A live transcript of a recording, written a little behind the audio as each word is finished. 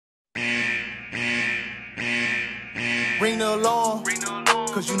Ring the alarm,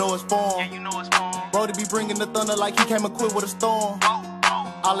 cause you know it's form. Brody be bringing the thunder like he came equipped with a storm.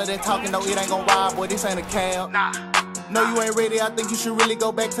 All of that talking, though, it ain't gon' ride, boy, this ain't a cab. No, you ain't ready, I think you should really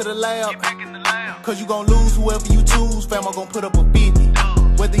go back to the lab. Cause you gon' lose whoever you choose, fam, I'm gon' put up a 50.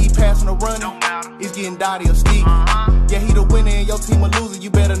 Whether he passing or running, he's getting dotty or sticky. Yeah, he the winner and your team a loser,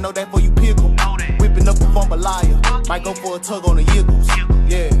 you better know that before you pick him. Whipping up a jambalaya, might go for a tug on the yiggles.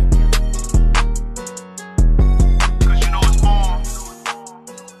 Yeah.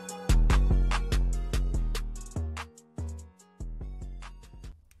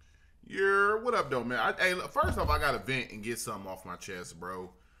 What up, though, man? Hey, first off, I gotta vent and get something off my chest, bro.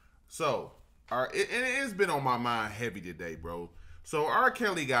 So, it's been on my mind heavy today, bro. So, R.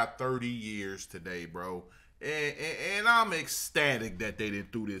 Kelly got 30 years today, bro. And I'm ecstatic that they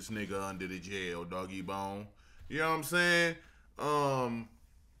didn't throw this nigga under the jail, doggy bone. You know what I'm saying?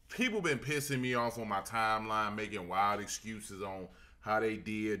 People been pissing me off on my timeline, making wild excuses on how they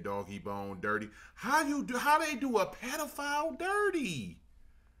did doggy bone dirty. How they do a pedophile dirty?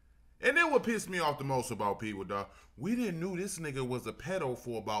 And then what pissed me off the most about people, dog, we didn't knew this nigga was a pedo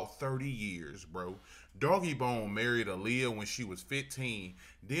for about 30 years, bro. Doggy Bone married Aaliyah when she was 15,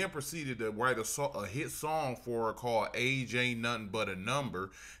 then proceeded to write a hit song for her called Age Ain't Nothing But a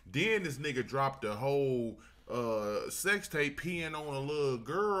Number. Then this nigga dropped a whole sex tape peeing on a little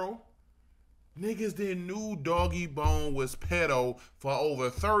girl. Niggas didn't knew Doggy Bone was pedo for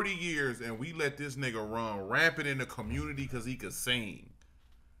over 30 years, and we let this nigga run rampant in the community because he could sing.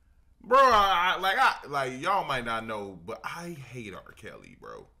 Bro, like y'all might not know, but I hate R. Kelly,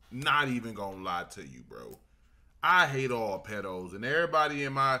 bro. Not even gonna lie to you, bro. I hate all pedos, and everybody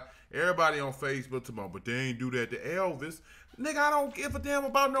on Facebook tomorrow, but they ain't do that to Elvis. Nigga, I don't give a damn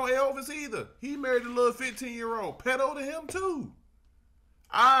about no Elvis either. He married a little 15-year-old pedo to him too.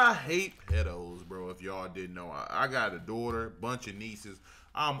 I hate pedos, bro. If y'all didn't know, I got a daughter, bunch of nieces.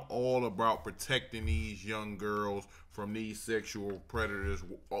 I'm all about protecting these young girls from these sexual predators.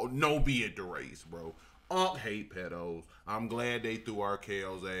 Oh, no be it the race, bro. Hate pedos. I'm glad they threw R.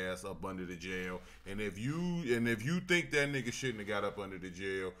 Kelly's ass up under the jail. And if you think that nigga shouldn't have got up under the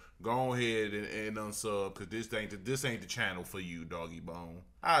jail, go ahead and unsub, cause this ain't the channel for you, doggy bone.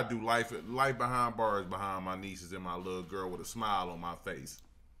 I do life behind bars behind my nieces and my little girl with a smile on my face.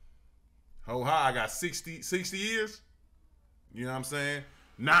 Ho ha, I got 60 years. You know what I'm saying?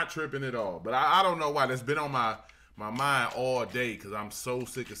 Not tripping at all. But I don't know why. That's been on my mind all day because I'm so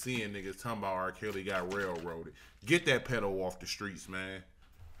sick of seeing niggas talking about R. Kelly got railroaded. Get that pedo off the streets, man.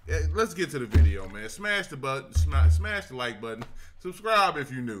 Let's get to the video, man. Smash the button. Smash the like button. Subscribe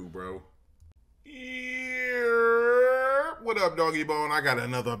if you new, bro. Yeah. What up, doggy bone? I got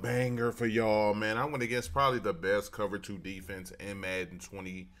another banger for y'all, man. I went against probably the best cover 2 defense in Madden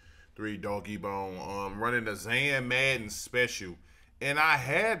 23, doggy bone. Running the Zan Madden special. And I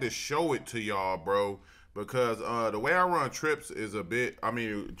had to show it to y'all, bro, because the way I run trips is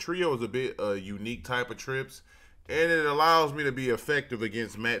trio is a bit unique type of trips, and it allows me to be effective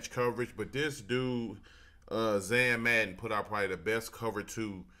against match coverage. But this dude, Zan Madden, put out probably the best cover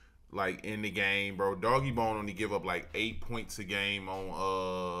 2 like in the game, bro. Doggy Bone only give up like 8 points a game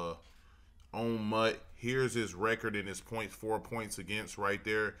on Mutt. Here's his record and his points, 4 points against right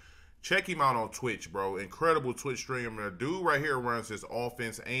there. Check him out on Twitch, bro. Incredible Twitch streamer. Dude right here runs his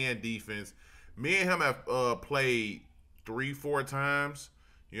offense and defense. Me and him have played 3-4 times.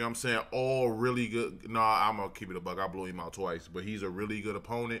 You know what I'm saying? All really good. Nah, I'm going to keep it a buck. I blew him out twice. But he's a really good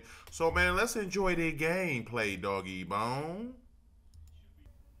opponent. So, man, let's enjoy the gameplay, doggy bone.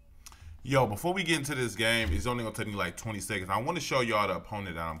 Yo, before we get into this game, it's only going to take me like 20 seconds. I want to show y'all the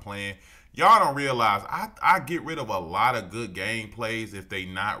opponent that I'm playing. Y'all don't realize I get rid of a lot of good gameplays if they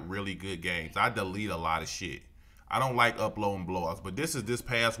not really good games. I delete a lot of shit. I don't like uploading blowouts, but this is this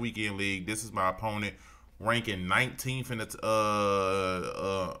past weekend league. This is my opponent ranking 19th in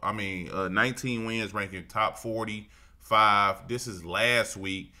the 19 wins, ranking top 45. This is last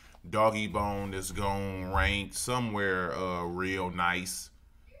week. Doggy Bone is gonna rank somewhere real nice.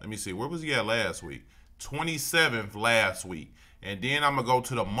 Let me see, where was he at last week? 27th last week. And then I'm going to go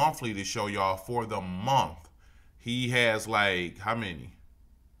to the monthly to show y'all for the month. He has like, how many?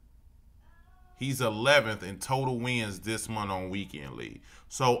 He's 11th in total wins this month on Weekend League.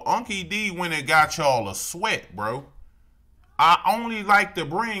 So Unky D went and got y'all a sweat, bro. I only like to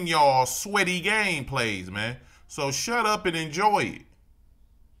bring y'all sweaty gameplays, man. So shut up and enjoy it.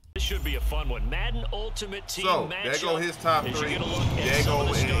 This should be a fun one. Madden Ultimate Team matchup. There go his top 3. There go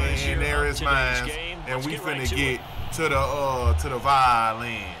and there is mine. And we finna get to the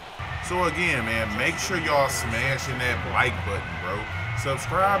violin. So again, man, make sure y'all smashing that like button, bro.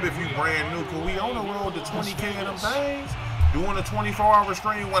 Subscribe if you brand new, because we on the road to 20K in them things. Doing a 24-hour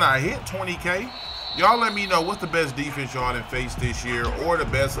stream when I hit 20K. Y'all let me know what's the best defense y'all done faced this year or the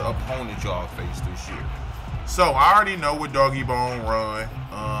best opponent y'all faced this year. So I already know what Doggy Bone run.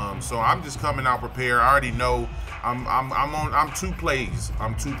 So I'm just coming out prepared. I already know I'm two plays.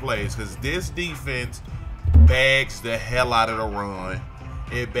 I'm two plays because this defense bags the hell out of the run.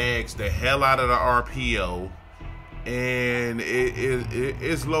 It bags the hell out of the RPO. And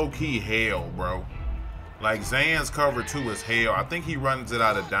it's low-key hell, bro. Like, Zan's cover 2 is hell. I think he runs it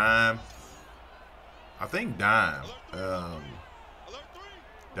out of dime. I think dime.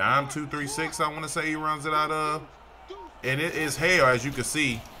 Dime 236, I want to say he runs it out of. And it is hell, as you can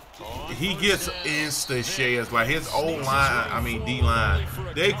see. He gets insta shares. Like, his O-line, D-line,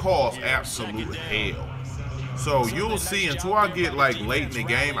 they cause absolute hell. So you'll see, until I get like late in the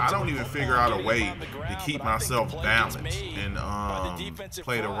game, I don't even figure out a way to keep myself balanced and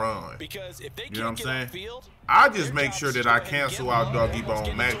play the run. You know what I'm saying? I just make sure that I cancel out Doggy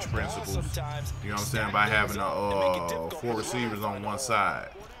Bone match principles. You know what I'm saying? By having 4 receivers on one side.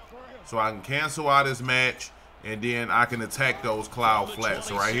 So I can cancel out his match, and then I can attack those cloud flats.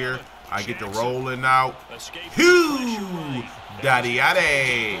 So right here, I get the rolling out. Hoo! Daddy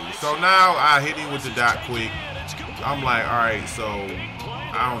yaddy. So now I hit him with the dot quick. I'm like, all right, so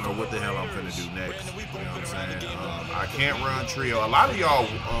I don't know what the hell I'm finna do next. You know what I'm saying? I can't run trio. A lot of y'all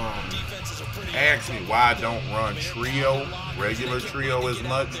ask me why I don't run trio, regular trio as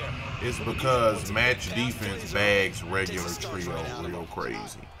much. It's because match defense bags regular trio real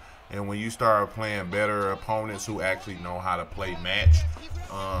crazy. And when you start playing better opponents who actually know how to play match,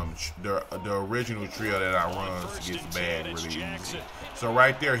 the original trio that I run gets bad really easy. So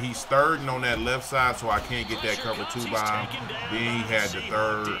right there, he's thirding on that left side, so I can't get that cover 2 by him. Then he had the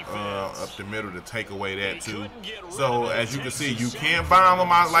third up the middle to take away that too. So as you can see, you can't bomb him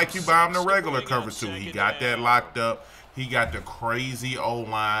out like you bomb the regular cover 2. He got that locked up. He got the crazy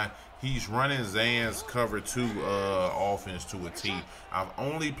O-line. He's running Zan's cover 2 offense to a T. I've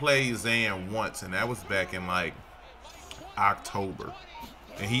only played Zan once, and that was back in like October.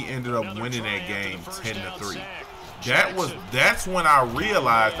 And he ended up winning that game 10-3. That's when I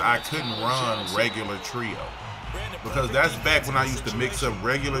realized I couldn't run regular trio. Because that's back when I used to mix up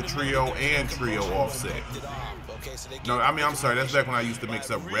regular trio and trio offset. No, I'm sorry, that's back when I used to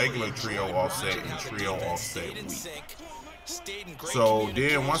mix up regular trio offset and trio offset weak. So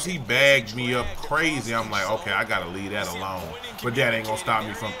then once he bagged me up crazy, I'm like, okay, I gotta leave that alone. But that ain't gonna stop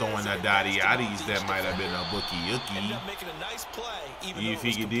me from throwing that dotty oddies that might have been a bookie yucky. If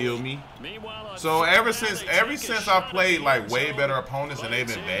he could deal me. So ever since I played like way better opponents and they've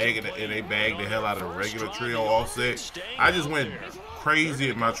been bagging and they bagged the hell out of the regular trio offset, I just went crazy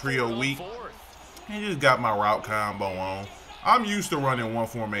at my trio week and just got my route combo on. I'm used to running one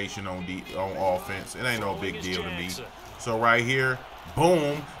formation on offense. It ain't no big deal to me. So right here,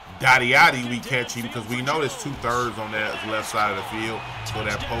 boom, dotty-yaddy, we catch him because we know there's 2/3 on that left side of the field, so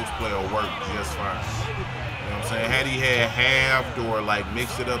that post play will work just fine. You know what I'm saying? Had he had halved or like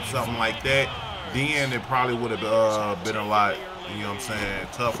mixed it up something like that, then it probably would have been a lot, you know what I'm saying,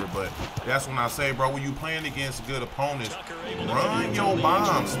 tougher. But that's when I say, bro, when you playing against good opponents, run your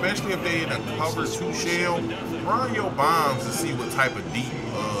bombs, especially if they in a cover 2 shell. Run your bombs to see what type of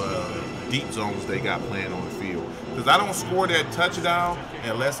deep zones they got playing on the field. Because I don't score that touchdown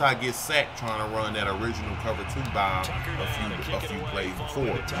unless I get sacked trying to run that original cover 2 bomb a few plays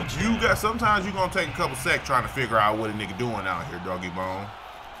before. Sometimes you're gonna take a couple sacks trying to figure out what a nigga doing out here, Doggy Bone.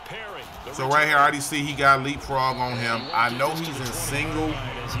 So right here, I already see he got leapfrog on him. I know he's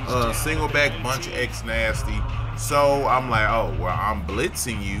in single back bunch X nasty. So I'm like, oh well, I'm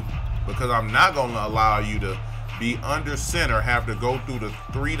blitzing you because I'm not gonna allow you to be under center, have to go through the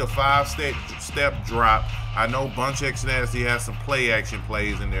 3 to 5 step drop. I know Bunch X Nasty has some play action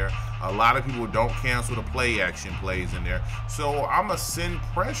plays in there. A lot of people don't cancel the play action plays in there. So I'ma send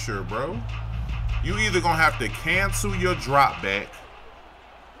pressure, bro. You either gonna have to cancel your drop back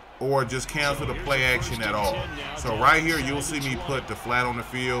or just cancel the play action at all. So right here, you'll see me put the flat on the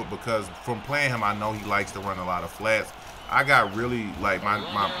field because from playing him, I know he likes to run a lot of flats. I got really, like, the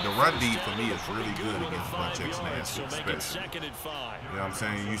run D for me is really good against Bunch X Nasty, especially. You know what I'm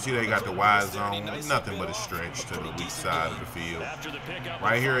saying? You see they got the wide zone, nothing but a stretch to the weak side of the field.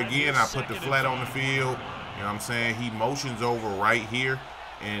 Right here again, I put the flat on the field. You know what I'm saying? He motions over right here.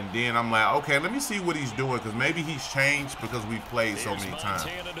 And then I'm like, okay, let me see what he's doing because maybe he's changed because we've played so many times.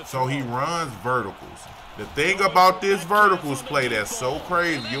 So he runs verticals. The thing about this verticals play that's so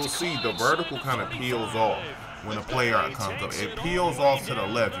crazy, you'll see the vertical kind of peels off when a player comes up. It peels off to the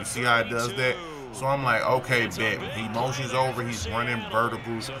left. You see how it does that? So I'm like, okay, bet. He motions over, he's running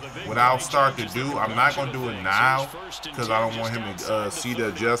verticals. What I'll start to do, I'm not going to do it now because I don't want him to see the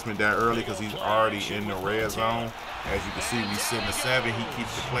adjustment that early because he's already in the red zone. As you can see, we send the 7, he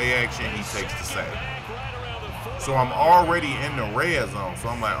keeps the play action, he takes the sack. So I'm already in the red zone. So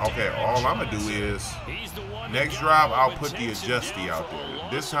I'm like, okay, all I'm going to do is, next drive, I'll put the adjustee out there.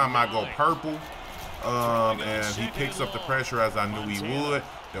 This time I go purple, and he picks up the pressure as I knew he would.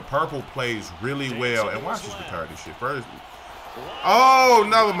 The purple plays really well. And watch this retarded shit. First, oh,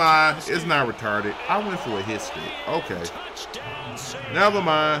 never mind. It's not retarded. I went for a hit stick. Okay. Never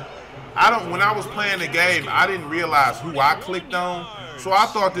mind. When I was playing the game, I didn't realize who I clicked on. So I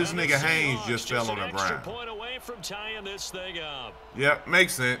thought this nigga Haynes just fell on the ground. Yep,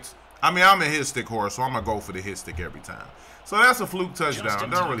 makes sense. I mean, I'm a hit stick horse, so I'm going to go for the hit stick every time. So that's a fluke touchdown.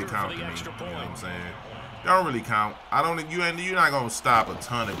 Don't really count to me. You know what I'm saying? Don't really count. I don't. You're not going to stop a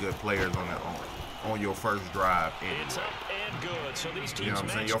ton of good players on your first drive anyway. You know what I'm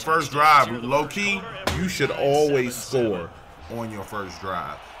saying? Your first drive, low key, you should always score on your first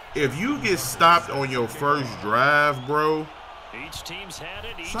drive. If you get stopped on your first drive, bro,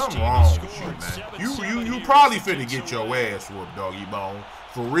 something wrong with you, man. You probably finna get your ass whooped, doggy bone.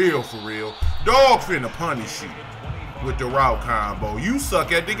 For real, for real. Dog finna punish you with the route combo. You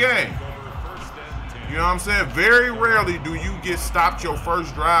suck at the game. You know what I'm saying? Very rarely do you get stopped your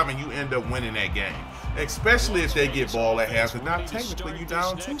first drive and you end up winning that game. Especially if they get ball at half. Because now technically you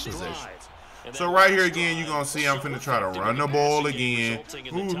down 2 possessions. So right here again, you're going to see I'm finna try to run the ball again.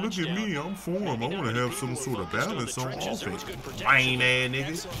 Oh, look at me. I'm form. I want to have some sort of balance on offense. Lame ass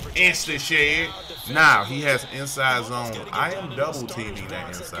niggas. Insta shed. Now, he has inside zone. I am double teaming that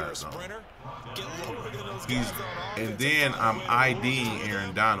inside zone. And then I'm IDing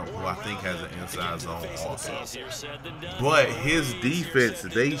Aaron Donald, who I think has an inside zone also. But his defense,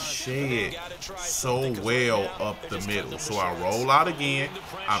 they shed so well up the middle. So I roll out again.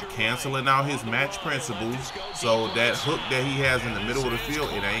 I'm canceling out his match principles. So that hook that he has in the middle of the field,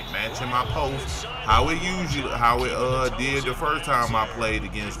 it ain't matching my post. How it did the first time I played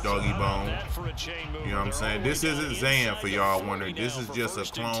against Doggy Bone. You know what I'm saying? This isn't Zan for y'all wondering. This is just a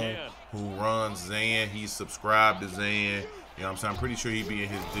clone who runs Zan. He's subscribed to Zan. You know what I'm saying? I'm pretty sure he be in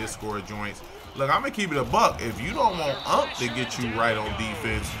his Discord joints. Look, I'm going to keep it a buck. If you don't want Unk to get you right on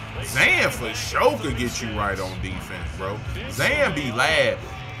defense, Zan for sure could get you right on defense, bro. Zan be labbing.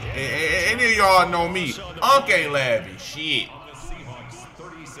 Any of y'all know me. Unk ain't labbing shit.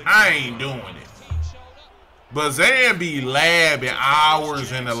 I ain't doing it. But Zan be labbing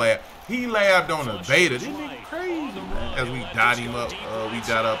hours in the lab. He labbed on a beta. This nigga crazy, man. As we dot him up,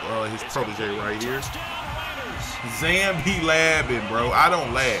 his protege right here. Zan be labbing, bro. I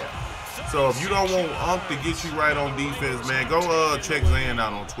don't lab. So if you don't want Unk to get you right on defense, man, go check Zan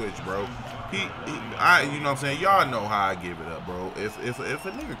out on Twitch, bro. You know what I'm saying? Y'all know how I give it up, bro. If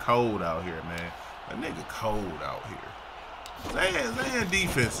a nigga cold out here, man, a nigga cold out here. Zan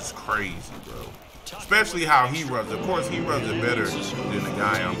defense is crazy, bro. Especially how he runs. Of course, he runs it better than the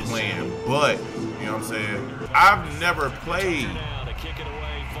guy I'm playing. But, you know what I'm saying? I've never played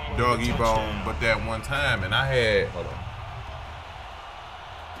Doggy Bone but that one time. And I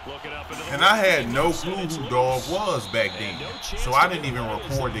had no clue who Dog was back then. So I didn't even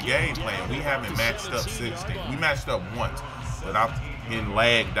record the game plan. We haven't matched up since then. We matched up once. But I've been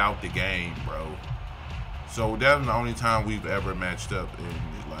lagged out the game, bro. So that's the only time we've ever matched up. And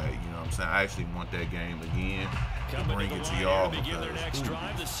like, you know what I'm saying? I actually want that game again to bring it to y'all because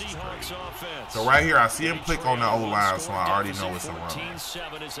so right here I see him click on the O-line, so I already know it's a run. So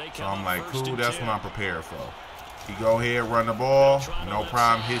I'm like, cool, that's what I'm prepared for. He go ahead, run the ball, no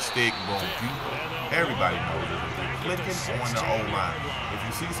problem, hit stick, boom. Everybody knows it. Clicking on the O-line. If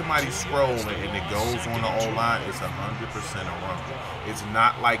you see somebody scrolling and it goes on the O-line, it's 100% a run. It's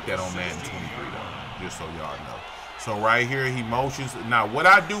not like that on Madden 23 though, just so y'all know. So right here, he motions. Now, what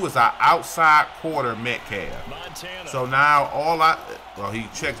I do is I outside quarter Metcalf. So now he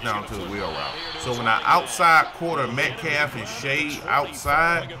checks down to the wheel route. So when I outside quarter Metcalf and shade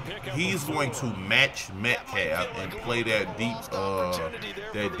outside, he's going to match Metcalf and play that deep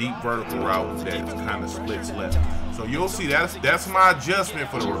vertical route that kind of splits left. So you'll see that's my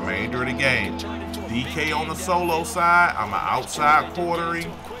adjustment for the remainder of the game. DK on the solo side, I'm outside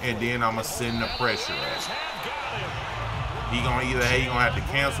quartering, and then I'm gonna send the pressure at him. He gonna have to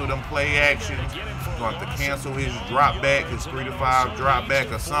cancel them play actions. He's gonna have to cancel his drop back, his 3 to 5 drop back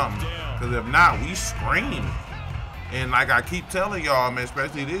or something. Because if not, we scream. And like I keep telling y'all, man,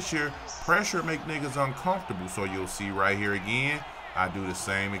 especially this year, pressure make niggas uncomfortable. So you'll see right here again, I do the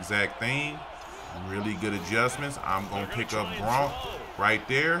same exact thing. Really good adjustments. I'm gonna pick up Gronk. Right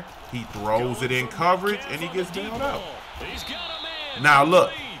there, he throws it in coverage, and he gets bailed out. Now,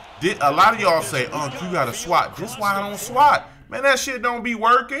 look, a lot of y'all say, Unc, you got to swat. This is why I don't swat. Man, that shit don't be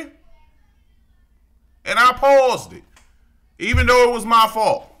working. And I paused it, even though it was my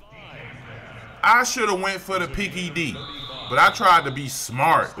fault. I should have went for the PKD, but I tried to be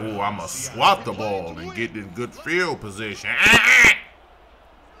smart. Oh, I'm going to swat the ball and get in good field position.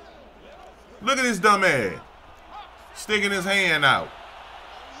 Look at this dumb ass sticking his hand out.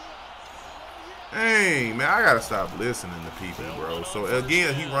 Hey, man, I got to stop listening to people, bro. So,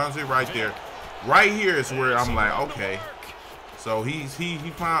 again, he runs it right there. Right here is where I'm like, okay. So he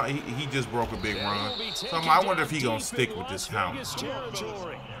just broke a big run. So I wonder if he gonna stick with this count,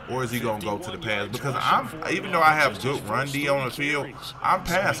 or is he gonna go to the pass? Because even though I have good run D on the field, I'm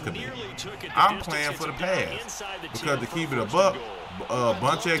pass committed. I'm playing for the pass because to keep it a buck,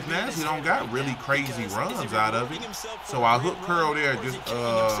 Bunch X Nasty don't got really crazy runs out of it. So I hook curl there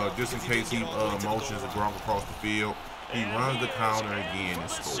just in case he motions a Gronk across the field. He runs the counter again and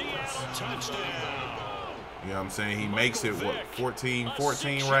scores. You know what I'm saying? He makes it, what,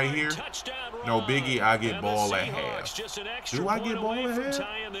 14-14 right here? No biggie, I get ball at half. Do I get ball at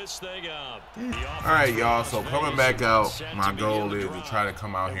half? All right, y'all, so coming back out, my goal is to try to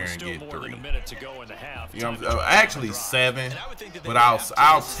come out here and get 3. You know what I'm saying? Actually 7, but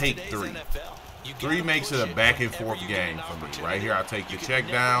I'll take 3. 3 makes it a back and forth game for me. Right here, I take the check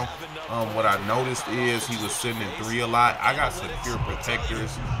down. What I noticed is he was sitting in 3 a lot. I got secure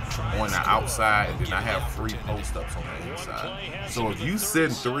protectors on the outside, and then I have free post-ups on the inside. So if you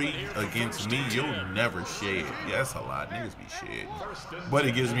send 3 against me, you'll never shed. Yeah, that's a lot. Niggas be shedding. But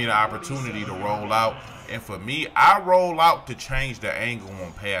it gives me the opportunity to roll out. And for me, I roll out to change the angle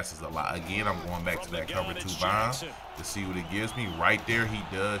on passes a lot. Again, I'm going back to that cover 2 bomb to see what it gives me. Right there, he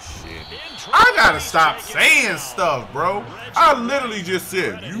does shit. I gotta stop saying stuff, bro. I literally just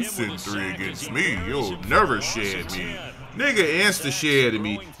said, you send 3 against me, you'll never shed me. Nigga insta-shedded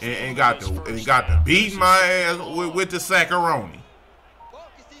me and got to beat my ass with the saccaroni.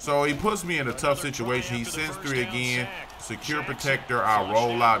 So he puts me in a tough situation. He sends 3 again. Secure protector, I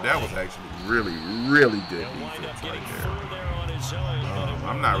roll out. That was actually really, really good defense right there.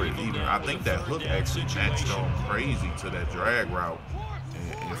 I'm not really even, I think that hook actually matched on crazy to that drag route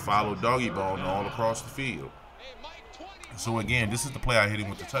and followed doggy bone all across the field. So again, this is the play I hit him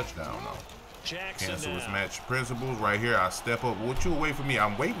with the touchdown though. Cancel his match principles right here. I step up. What you away from me?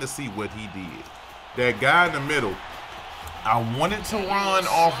 I'm waiting to see what he did. That guy in the middle, I wanted to run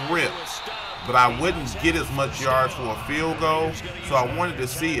off rip, but I wouldn't get as much yards for a field goal. So I wanted to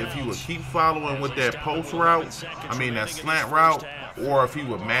see if he would keep following with that post route, that slant route, or if he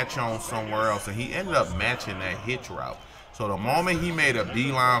would match on somewhere else. And he ended up matching that hitch route. So the moment he made a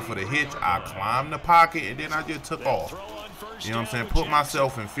beeline for the hitch, I climbed the pocket and then I just took off. You know what I'm saying? Put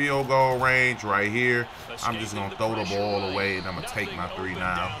myself in field goal range right here. I'm just going to throw the ball away and I'm going to take my 3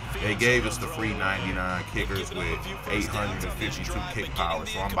 now. They gave us the free 99 kickers with 852 kick power,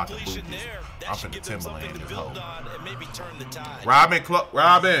 so I'm about to boot this. I'm finna Timberland this hoe.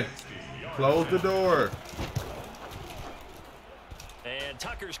 Robin, close the door. And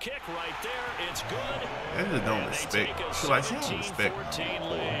Tucker's kick right there, it's good. That just don't respect. She don't respect me.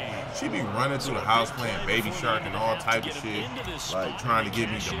 She be running through the house playing Baby Shark and all type of shit, like trying to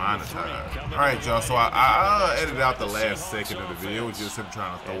get me demonetized. All right, y'all. So I edited out the last second of the video. It was just him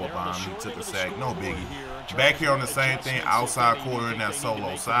trying to throw a bomb. He took a sack. No biggie. Back here on the same thing, outside quarter in that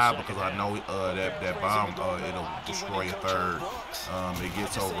solo side because I know that bomb it'll destroy a third. It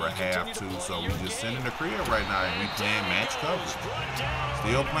gets over a half too. So we just sending the crib right now and we playing match coverage.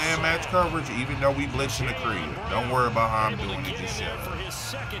 Still playing match coverage even though we blitzing the crib. Don't worry about how I'm doing it, just shut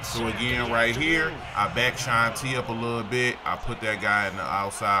up. So again, right here, I back Shine T up a little bit. I put that guy in the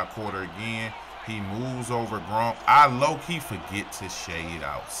outside quarter again. He moves over Gronk. I low-key forget to shade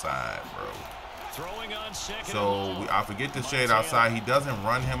outside, bro. So I forget to shade outside. He doesn't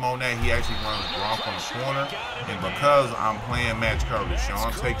run him on that. He actually runs Gronk on the corner. And because I'm playing match coverage,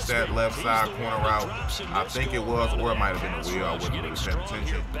 Sean takes that left side corner route. I think it was, or it might have been a wheel. I wasn't really paying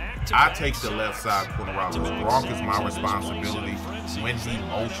attention. I take the left side corner route because Gronk is my responsibility when he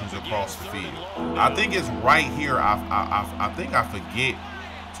motions across the field. I think it's right here. I think I forget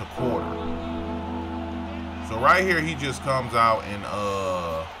to quarter. So right here, he just comes out and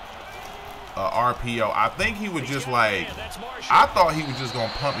RPO. I think he was just like, I thought he was just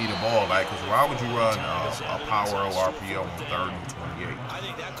gonna pump me the ball, like, cause why would you run a power RPO on 3rd and 28?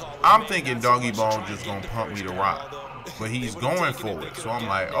 I'm thinking Doggy Bone just gonna pump me the rock. but he's going for it. So I'm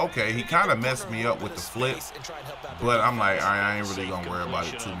like, okay, he kind of messed me up with the flip, but I'm like, all right, I ain't really going to worry about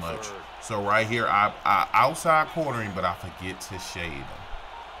it too much. So right here, I outside quartering, but I forget to shade him.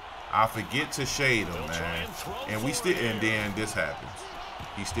 Man. And then this happens.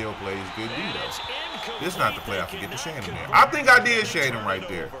 He still plays good D, though. This is not the play I forget to shade him in. I think I did shade him right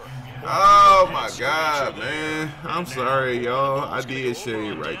there. Oh, my God, man. I'm sorry, y'all. I did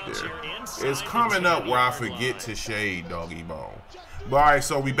shade right there. It's coming up where I forget to shade, doggy bone. But, all right,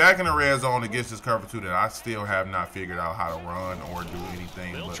 so we back in the red zone against this cover 2 that I still have not figured out how to run or do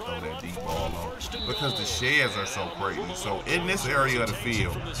anything but throw that deep ball on because the sheds are so crazy. So in this area of the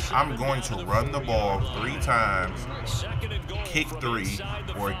field, I'm going to run the ball 3 times, kick 3,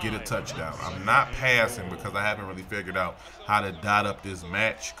 or get a touchdown. I'm not passing because I haven't really figured out how to dot up this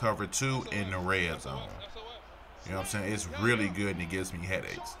match cover 2 in the red zone. You know what I'm saying? It's really good and it gives me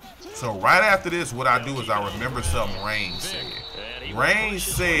headaches. So right after this, what I do is I remember something Rain said. Rain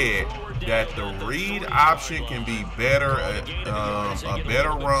said that the read option can be better, a better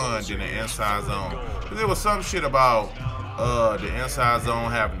run than the inside zone. There was some shit about the inside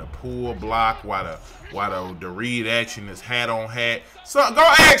zone having to pull block while the read action is hat on hat. So go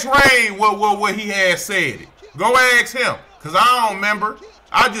ask Rain what he had said it. Go ask him, cause I don't remember.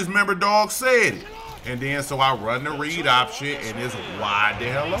 I just remember dog said it. And then so I run the read option and it's wide the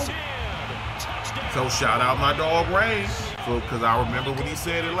hell open. So shout out my dog Ray, because I remember when he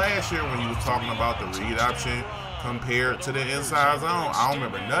said it last year when he was talking about the read option compared to the inside zone. I don't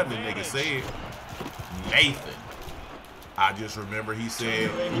remember nothing the nigga said. Nathan. I just remember he said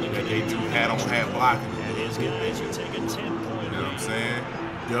that they do hat-on-hat blocking. You know what I'm saying?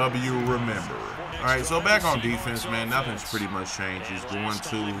 W remember. All right, so back on defense, man, nothing's pretty much changed. He's going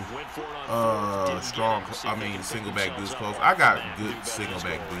to single back deuce close. I got good single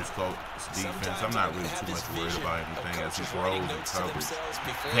back deuce close defense. I'm not really too much worried about anything as he throws and coverage.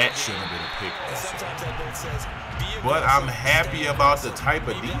 That shouldn't have been a pick also. But I'm happy about the type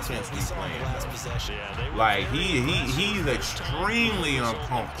of defense we playing though. Like he's extremely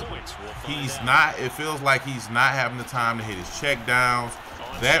uncomfortable. It feels like he's not having the time to hit his check downs.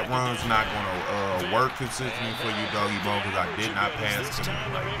 That run's not going to work consistently for you, doggy bone, because I did not pass to him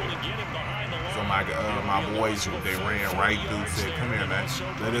right there. So my boys, they ran right through, said, come here, man.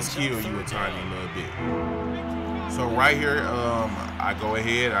 Let us kill you a tiny little bit. So right here, I go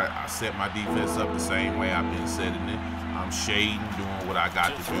ahead. I set my defense up the same way I've been setting it. I'm shading, doing what I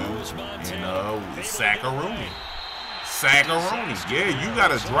got to do, and Sackaroonie. Yeah, you got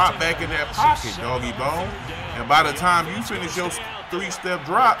to drop back in that pocket, doggy bone. And by the time you finish your 3-step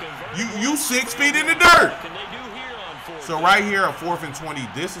drop, you 6 feet in the dirt. So right here at 4th and 20,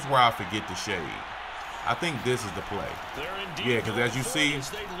 this is where I forget to shade. I think this is the play. Yeah, because as you see,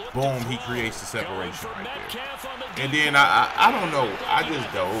 boom, he creates the separation right there. And then I don't know, I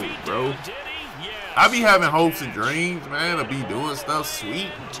just don't, bro. I be having hopes and dreams, man, to be doing stuff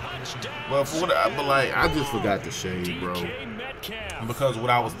sweet. But I just forgot to shade, bro. Because what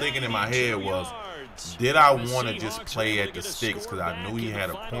I was thinking in my head was, did I want to just play at the sticks? Because I knew he had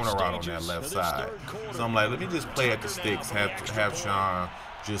a corner out on that left side. So I'm like, let me just play at the sticks, have Sean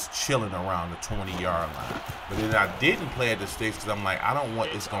just chilling around the 20-yard line. But then I didn't play at the sticks because I'm like, I don't want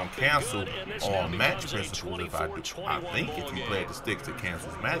it's going to cancel on match principles if I do. I think if you play at the sticks, it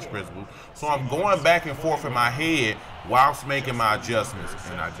cancels match principles. So I'm going back and forth in my head whilst making my adjustments,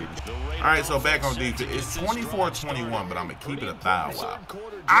 and I didn't. All right, so back on defense. It's 24-21, but I'm going to keep it a bow wow.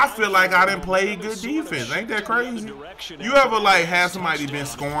 I feel like I didn't play good defense. Ain't that crazy? You ever, like, have somebody been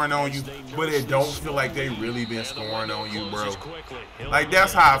scoring on you, but it don't feel like they really been scoring on you, bro? Like,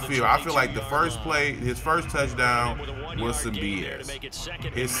 that's how I feel. I feel like the first play, his first touchdown was some BS.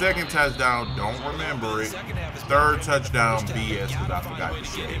 His second touchdown, don't remember it. Third touchdown, BS, because I forgot to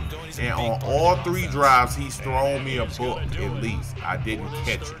shade. And on all 3 drives, he's thrown me a book, at least. I didn't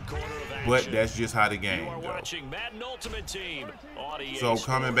catch it. But that's just how the game goes. So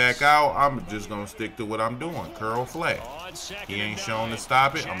coming back out, I'm just going to stick to what I'm doing. Curl flat. He ain't shown to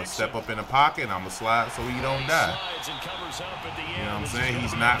stop it. I'm going to step up in the pocket and I'm going to slide so he don't die. You know what I'm saying?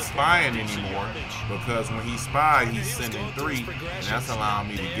 He's not spying anymore because when he spies, he's sending 3. And that's allowing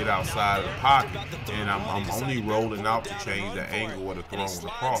me to get outside of the pocket. And I'm only rolling out to change the angle of the throw and the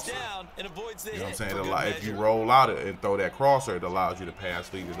crosser. You know what I'm saying? If you roll out and throw that crosser, it allows you to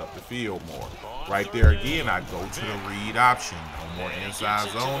pass lead it up the field more. Right there again, I go to the read option. No more inside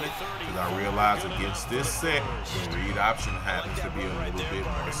zoning because I realize against this set, the read option happens to be a little bit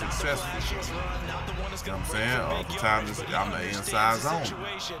more successful. You know what I'm saying? Oftentimes I'm the inside zone.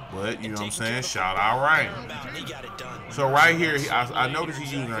 But, you know what I'm saying? Shout out Ryan. So right here, I noticed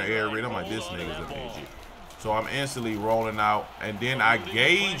he's using an air raid. I'm like, this nigga's a midget. So I'm instantly rolling out, and then I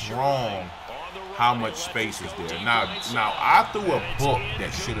gauge wrong how much space is there. Now I threw a book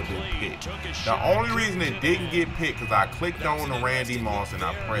that should have been picked. The only reason it didn't get picked because I clicked on the Randy Moss and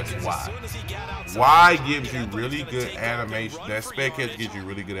I pressed Y. Y gives you really good animation. That spec catch gives you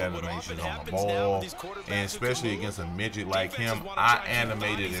really good animation on the ball, and especially against a midget like him. I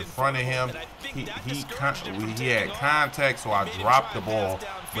animated in front of him. He had contact, so I dropped the ball,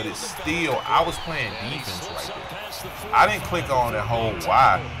 but it's still, I was playing defense right there. I didn't click on the whole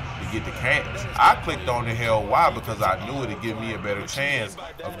Y to get the catch. I clicked on the hell Y because I knew it'd give me a better chance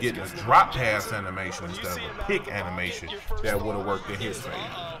of getting a drop pass animation instead of a pick animation that would have worked in his favor.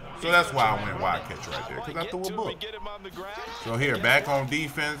 So that's why I went Y catch right there, because I threw a book. So here, back on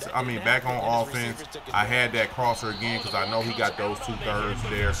defense, back on offense, I had that crosser again because I know he got those 2/3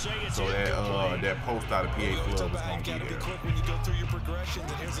 there. So that post out of PA Club is going to be there.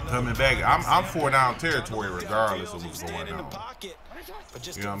 Coming back, I'm 4-down territory regardless of what's going on.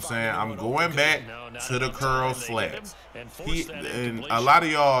 You know what I'm saying? I'm going back to the curl slats. And a lot of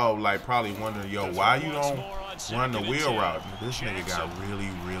y'all like probably wondering, yo, why you don't run the wheel route? This nigga got really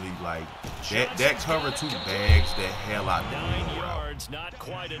like that cover 2 bags the hell out the wheel route.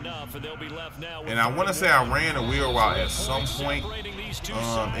 And I want to say I ran a wheel route at some point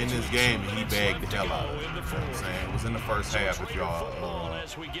in this game, and he bagged the hell out of it. You know what I'm saying? It was in the first half, if y'all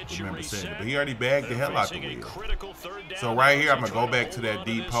remember saying it. But he already bagged the hell out the wheel. So right here, I'm going to go back to that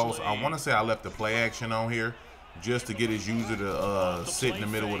deep post. I want to say I left the play action on here just to get his user to sit in the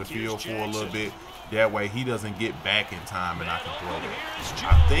middle of the field for a little bit. That way he doesn't get back in time and I can throw it.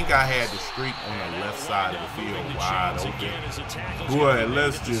 I think I had the streak on the left side of the field wide open. Boy,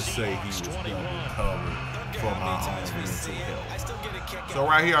 let's just say he was double covered for my own mental health. So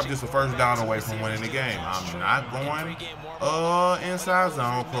right here, I'm just a first down away from winning the game. I'm not going inside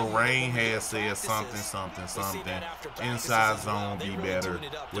zone because Rain has said something. Inside zone be better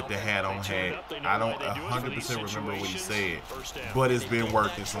with the hat on hat. I don't 100% remember what he said, but it's been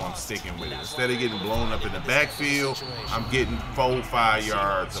working, so I'm sticking with it. Instead of getting blown up in the backfield, I'm getting 4-5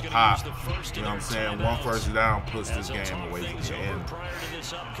 yards a pop. You know what I'm saying? One first down puts this game away from the end.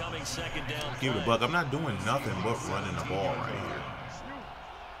 Give it a buck. I'm not doing nothing but running the ball right here.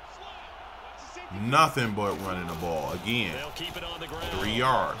 Nothing but running the ball. Again, 3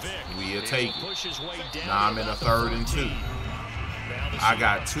 yards. We'll take it. Now I'm in a 3rd and 2. I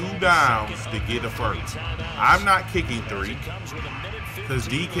got 2 downs to get a first. I'm not kicking 3 because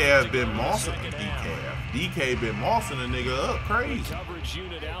DK been mossing DK been mossing a nigga up crazy.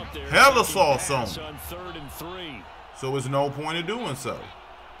 Hella sauce on. So it's no point in doing so.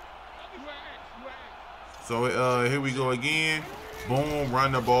 So here we go again. Boom,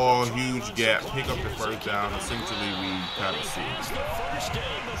 run the ball, huge gap, pick up the first down. Essentially, we kind of seal.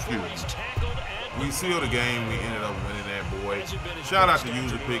 We sealed the game. We ended up winning that boy. Shout out to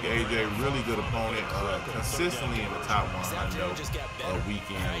user pick AJ, really good opponent, consistently in the top 100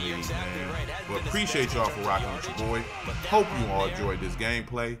 weekend league, man. But appreciate y'all for rocking with your boy. Hope you all enjoyed this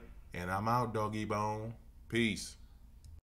gameplay, and I'm out, doggy bone. Peace.